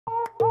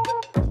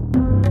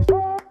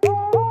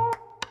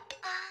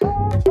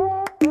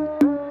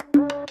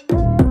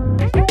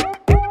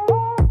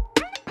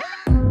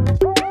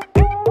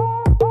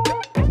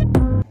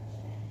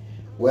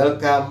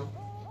Welcome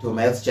to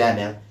my health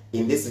channel.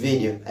 In this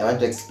video, I want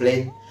to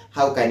explain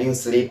how can you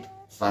sleep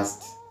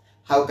fast.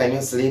 How can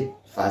you sleep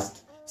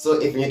fast? So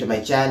if you're new to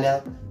my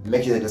channel,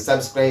 make sure that you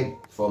subscribe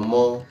for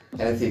more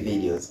healthy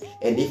videos.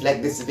 And if you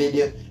like this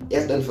video,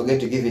 just don't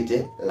forget to give it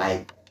a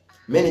like.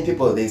 Many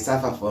people, they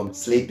suffer from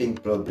sleeping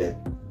problem.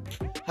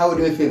 How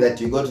do you feel that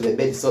you go to the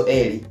bed so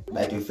early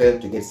but you fail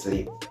to get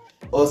sleep?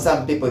 Or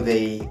some people,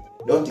 they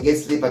don't get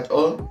sleep at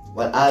all,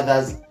 while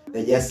others,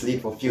 they just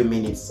sleep for a few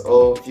minutes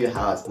or few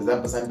hours. For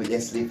example, some people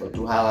just sleep for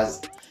 2 hours,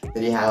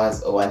 3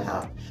 hours or 1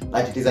 hour.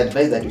 But it is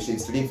advised that you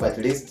should sleep for at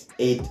least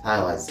 8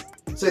 hours.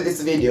 So in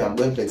this video, I'm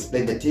going to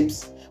explain the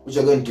tips which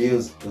you're going to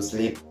use to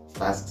sleep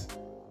fast.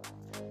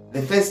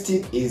 The first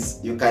tip is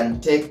you can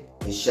take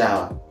a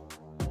shower.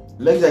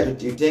 Make sure that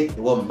you take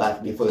a warm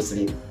bath before you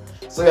sleep.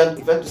 So if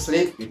you want to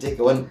sleep, you take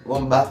a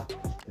warm bath,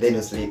 then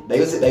you sleep. By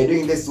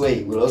doing this way,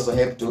 it will also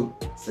help to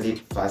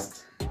sleep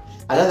fast.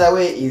 Another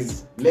way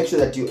is make sure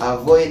that you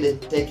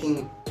avoid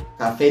taking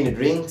caffeine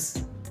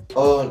drinks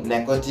or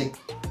narcotic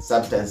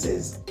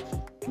substances.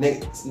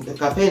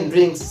 Caffeine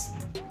drinks,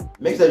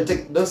 make sure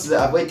you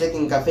avoid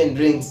taking caffeine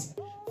drinks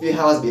few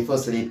hours before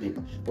sleeping.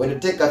 When you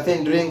take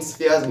caffeine drinks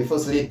few hours before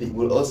sleeping, it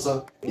will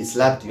also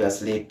disrupt your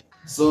sleep.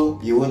 So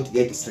you won't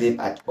get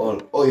sleep at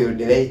all, or you'll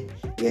delay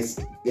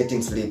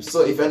getting sleep.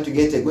 So if you want to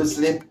get a good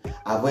sleep,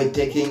 avoid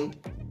taking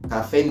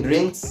caffeine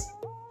drinks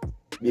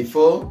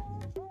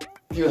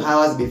few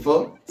hours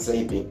before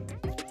sleeping.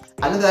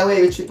 Another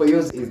way which people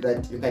use is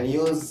that you can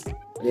use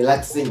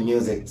relaxing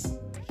music.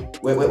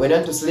 When you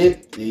want to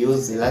sleep, you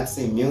use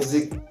relaxing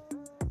music,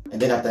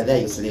 and then after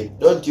that you sleep.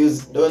 Don't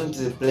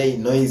play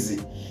noisy.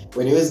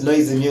 When you use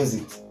noisy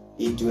music,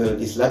 it will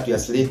disrupt your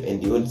sleep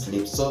and you won't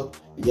sleep. So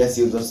you just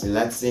use those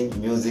relaxing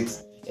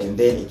musics, and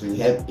then it will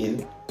help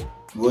in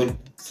good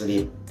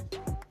sleep.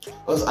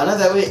 Also,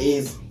 another way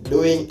is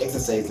doing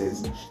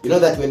exercises. You know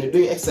that when you're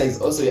doing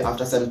exercise, also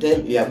after some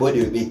time your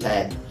body will be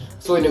tired.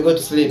 So when you go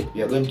to sleep,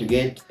 you're going to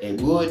get a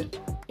good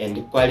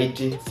and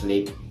quality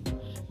sleep.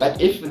 But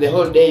if the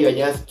whole day you're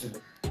just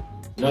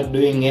not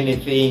doing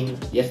anything,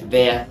 just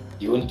there,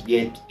 you won't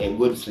get a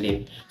good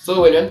sleep.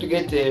 So when you want to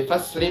get a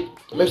fast sleep,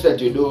 make sure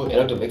that you do a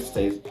lot of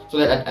exercise, so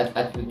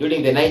that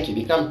during the night you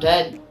become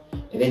tired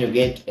and then you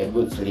get a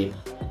good sleep.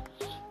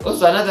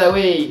 Also, another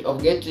way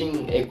of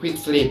getting a quick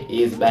sleep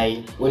is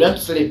by, when you want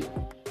to sleep,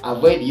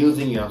 avoid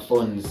using your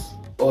phones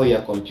or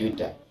your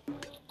computer.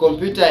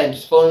 Computer and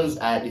phones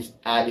are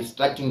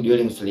distracting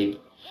during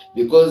sleep,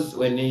 because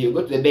when you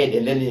go to the bed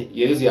and then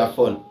you use your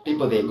phone,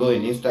 people, they go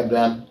in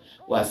Instagram,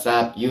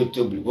 WhatsApp,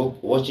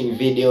 YouTube, watching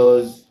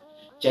videos,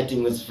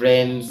 chatting with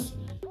friends,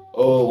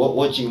 or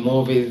watching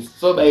movies.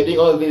 So by doing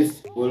all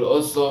this will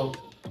also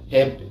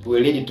will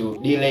lead to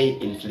delay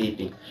in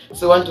sleeping.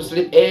 So want to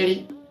sleep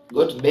early,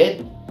 go to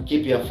bed,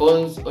 keep your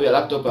phones or your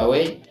laptop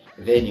away,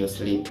 then you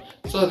sleep.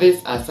 So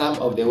these are some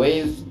of the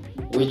ways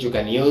which you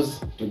can use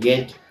to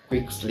get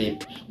quick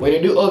sleep. When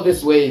you do all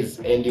these ways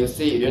and you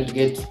see you don't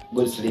get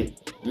good sleep,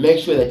 make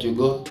sure that you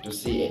go to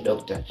see a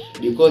doctor,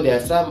 because there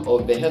are some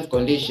of the health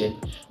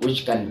conditions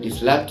which can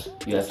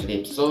disrupt your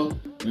sleep. So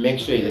make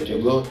sure that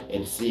you go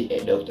and see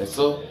a doctor.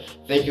 So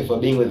thank you for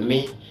being with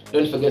me.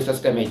 Don't forget to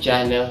subscribe my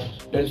channel,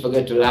 don't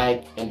forget to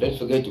like, and don't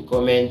forget to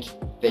comment.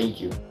 Thank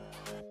you.